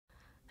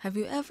Have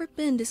you ever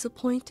been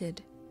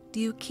disappointed? Do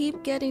you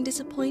keep getting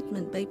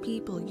disappointment by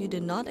people you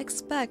did not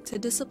expect to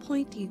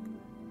disappoint you?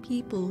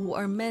 People who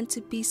are meant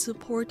to be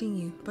supporting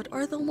you but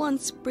are the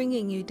ones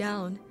bringing you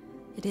down.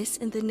 It is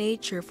in the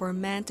nature for a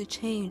man to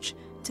change,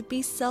 to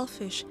be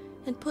selfish,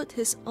 and put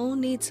his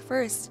own needs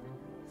first.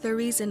 The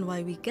reason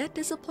why we get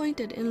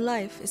disappointed in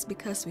life is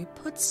because we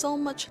put so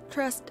much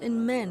trust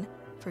in men,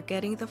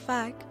 forgetting the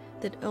fact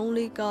that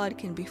only God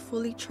can be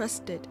fully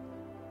trusted.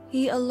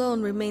 He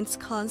alone remains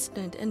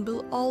constant and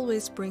will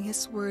always bring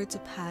His word to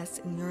pass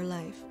in your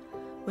life.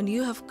 When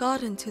you have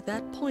gotten to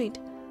that point,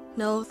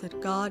 know that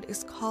God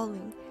is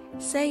calling,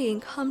 saying,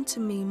 "Come to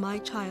me, my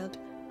child.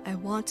 I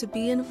want to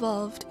be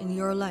involved in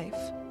your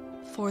life."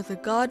 For the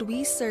God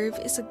we serve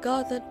is a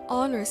God that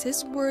honors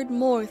His word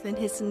more than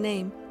His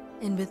name,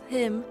 and with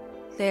Him,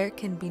 there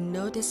can be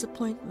no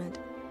disappointment.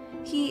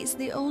 He is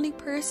the only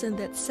person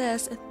that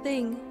says a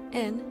thing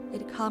and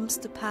it comes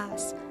to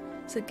pass.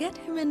 So get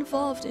Him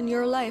involved in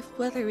your life,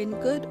 whether in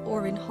good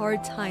or in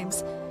hard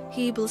times.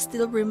 He will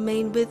still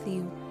remain with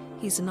you.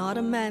 He's not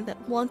a man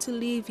that wants to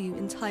leave you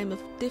in time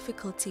of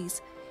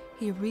difficulties.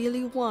 He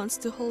really wants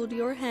to hold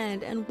your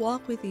hand and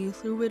walk with you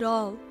through it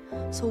all.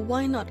 So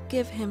why not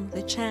give Him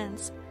the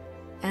chance?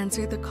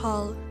 Answer the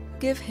call.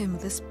 Give Him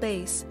the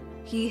space.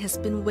 He has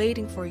been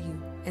waiting for you,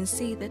 and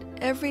see that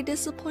every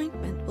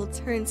disappointment will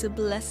turn to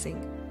blessing.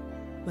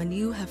 When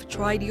you have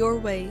tried your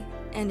way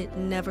and it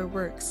never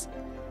works,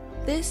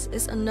 this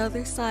is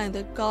another sign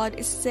that God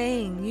is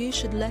saying you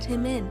should let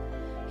Him in.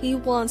 He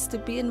wants to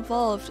be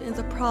involved in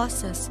the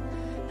process.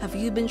 Have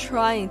you been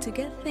trying to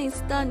get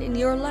things done in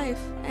your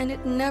life and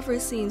it never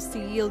seems to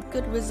yield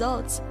good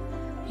results?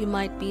 You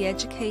might be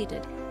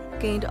educated,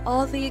 gained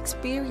all the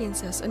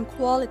experiences and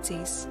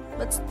qualities,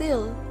 but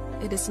still,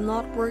 it is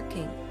not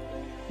working.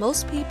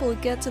 Most people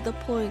get to the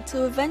point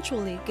to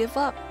eventually give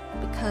up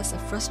because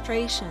of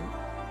frustration.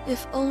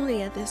 If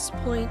only at this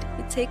point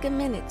you take a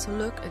minute to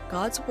look at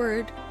God's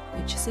word,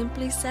 which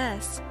simply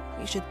says,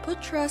 you should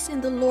put trust in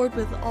the Lord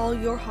with all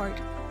your heart.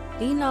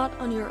 Lean not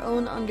on your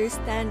own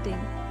understanding.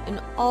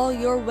 In all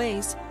your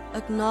ways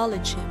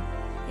acknowledge Him,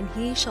 and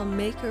He shall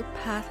make your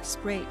path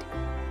straight.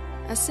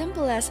 As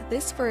simple as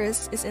this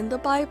verse is in the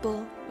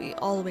Bible, we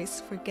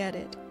always forget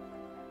it.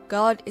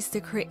 God is the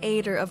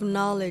creator of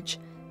knowledge.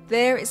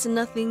 There is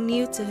nothing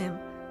new to Him,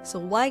 so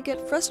why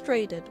get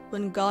frustrated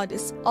when God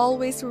is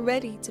always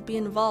ready to be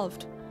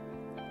involved?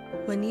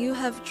 When you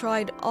have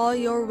tried all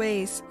your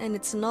ways and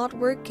it's not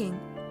working,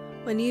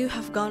 when you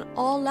have gone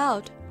all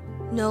out,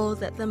 know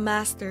that the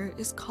Master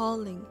is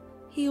calling.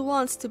 He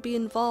wants to be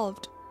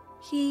involved.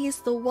 He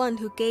is the one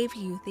who gave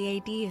you the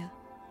idea.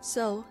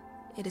 So,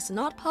 it is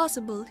not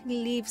possible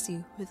He leaves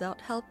you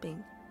without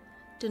helping.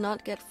 Do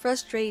not get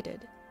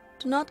frustrated.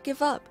 Do not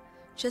give up.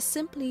 Just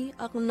simply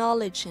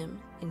acknowledge Him,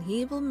 and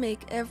He will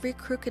make every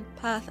crooked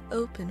path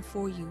open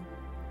for you.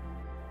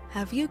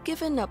 Have you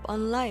given up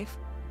on life?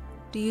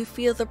 Do you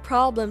feel the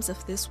problems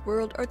of this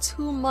world are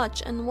too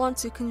much and want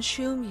to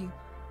consume you?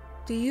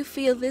 Do you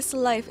feel this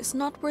life is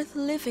not worth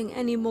living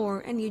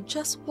anymore and you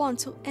just want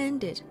to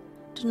end it?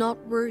 Do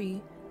not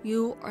worry,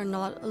 you are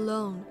not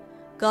alone.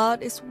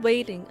 God is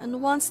waiting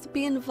and wants to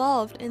be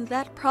involved in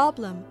that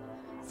problem.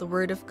 The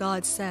Word of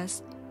God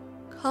says,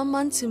 "Come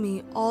unto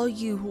me, all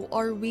you who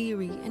are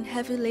weary and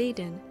heavy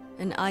laden,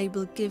 and I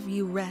will give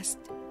you rest."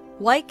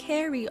 Why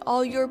carry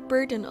all your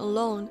burden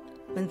alone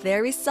when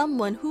there is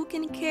someone who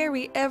can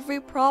carry every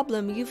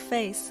problem you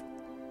face?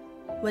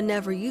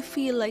 Whenever you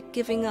feel like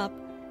giving up,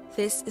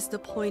 this is the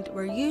point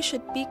where you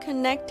should be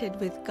connected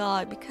with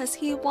God because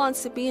He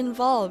wants to be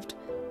involved.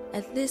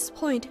 At this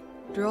point,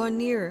 draw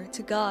nearer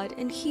to God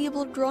and He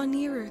will draw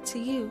nearer to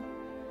you.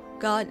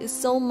 God is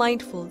so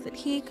mindful that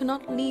He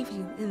cannot leave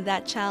you in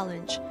that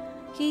challenge.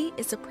 He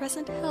is a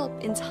present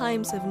help in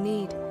times of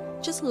need,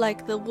 just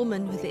like the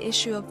woman with the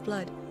issue of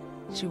blood.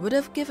 She would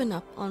have given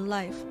up on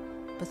life,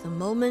 but the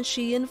moment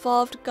she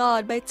involved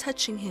God by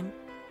touching Him,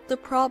 the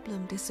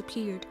problem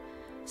disappeared.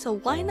 So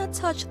why not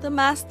touch the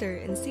Master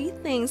and see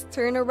things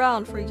turn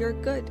around for your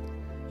good?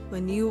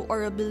 When you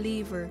are a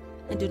believer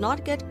and do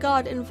not get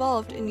God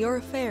involved in your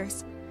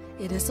affairs,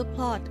 it is a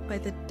plot by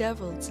the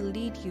devil to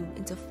lead you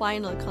into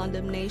final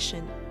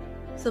condemnation.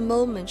 The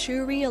moment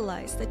you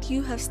realize that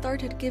you have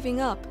started giving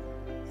up,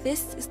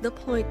 this is the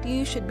point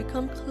you should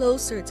become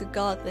closer to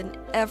God than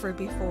ever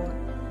before,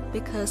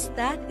 because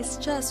that is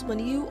just when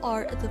you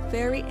are at the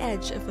very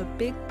edge of a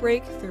big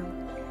breakthrough.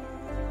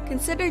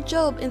 Consider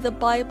Job in the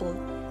Bible.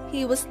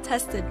 He was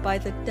tested by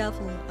the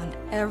devil on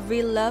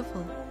every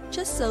level,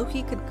 just so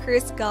he could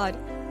curse God,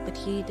 but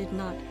he did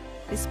not.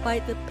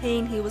 Despite the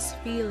pain he was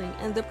feeling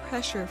and the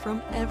pressure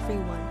from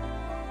everyone,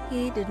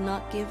 he did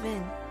not give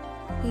in.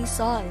 He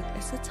saw it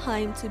as a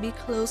time to be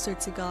closer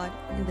to God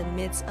in the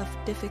midst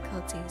of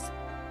difficulties.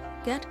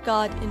 Get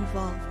God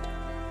involved.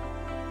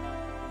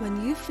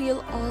 When you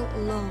feel all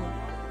alone,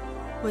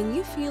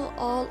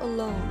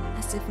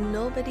 as if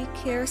nobody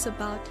cares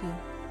about you,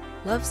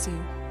 loves you,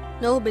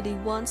 nobody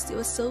wants to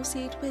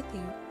associate with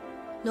you,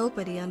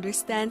 nobody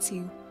understands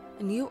you,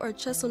 and you are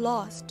just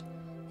lost,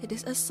 It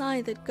is a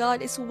sign that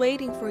God is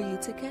waiting for you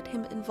to get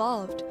Him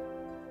involved.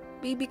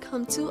 We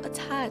become too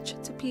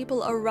attached to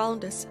people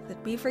around us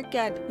that we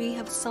forget we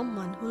have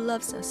someone who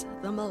loves us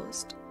the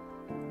most.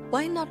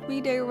 Why not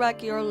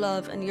redirect your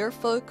love and your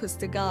focus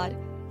to God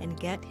and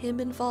get Him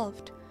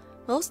involved?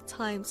 Most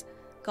times,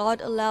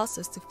 God allows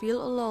us to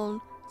feel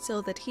alone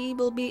so that He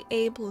will be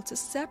able to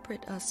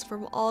separate us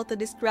from all the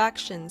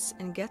distractions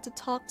and get to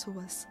talk to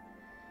us.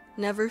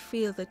 Never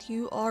feel that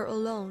you are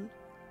alone,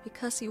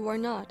 because you are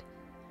not.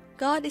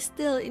 God is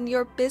still in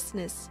your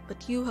business,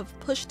 but you have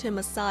pushed Him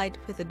aside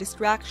with the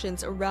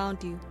distractions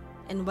around you,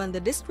 and when the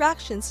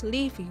distractions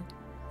leave you,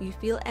 you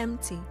feel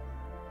empty.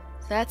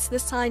 That's the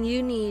sign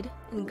you need,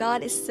 and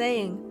God is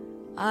saying,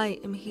 I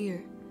am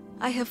here.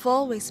 I have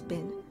always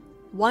been.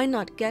 Why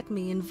not get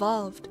me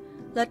involved?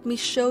 Let me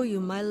show you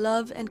my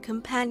love and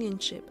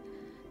companionship.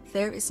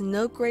 There is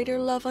no greater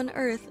love on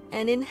earth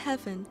and in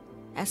heaven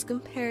as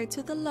compared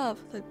to the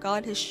love that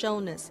God has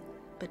shown us,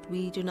 but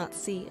we do not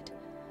see it.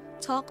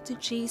 Talk to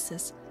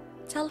Jesus.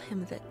 Tell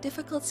Him that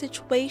difficult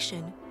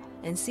situation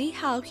and see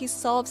how He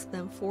solves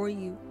them for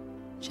you.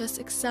 Just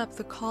accept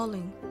the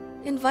calling.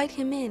 Invite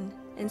Him in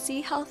and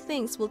see how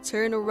things will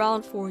turn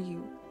around for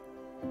you.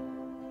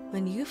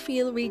 When you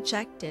feel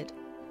rejected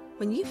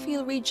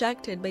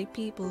by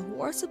people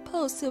who are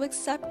supposed to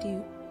accept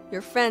you,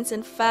 your friends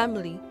and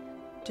family,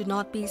 do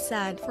not be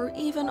sad, for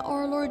even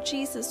our Lord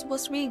Jesus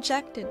was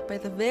rejected by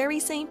the very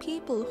same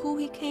people who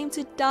He came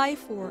to die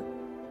for.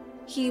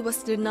 He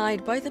was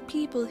denied by the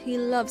people He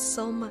loves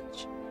so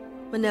much.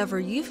 Whenever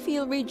you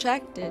feel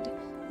rejected,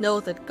 know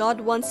that God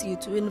wants you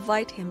to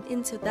invite Him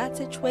into that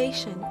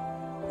situation.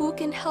 Who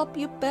can help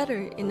you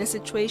better in a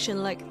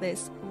situation like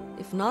this,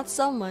 if not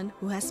someone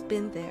who has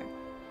been there?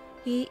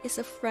 He is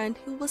a friend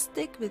who will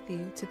stick with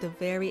you to the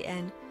very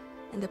end,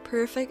 and the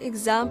perfect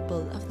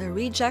example of the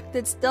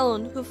rejected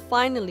stone who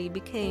finally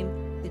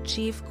became the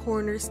chief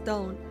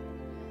cornerstone.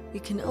 We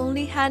can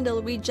only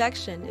handle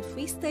rejection if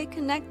we stay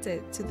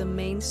connected to the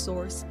main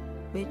source,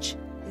 which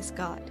is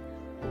God.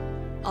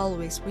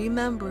 Always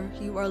remember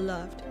you are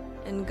loved,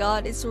 and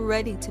God is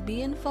ready to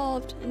be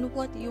involved in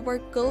what you are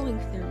going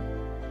through.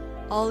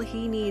 All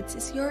He needs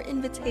is your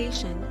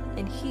invitation,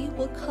 and He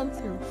will come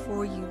through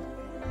for you.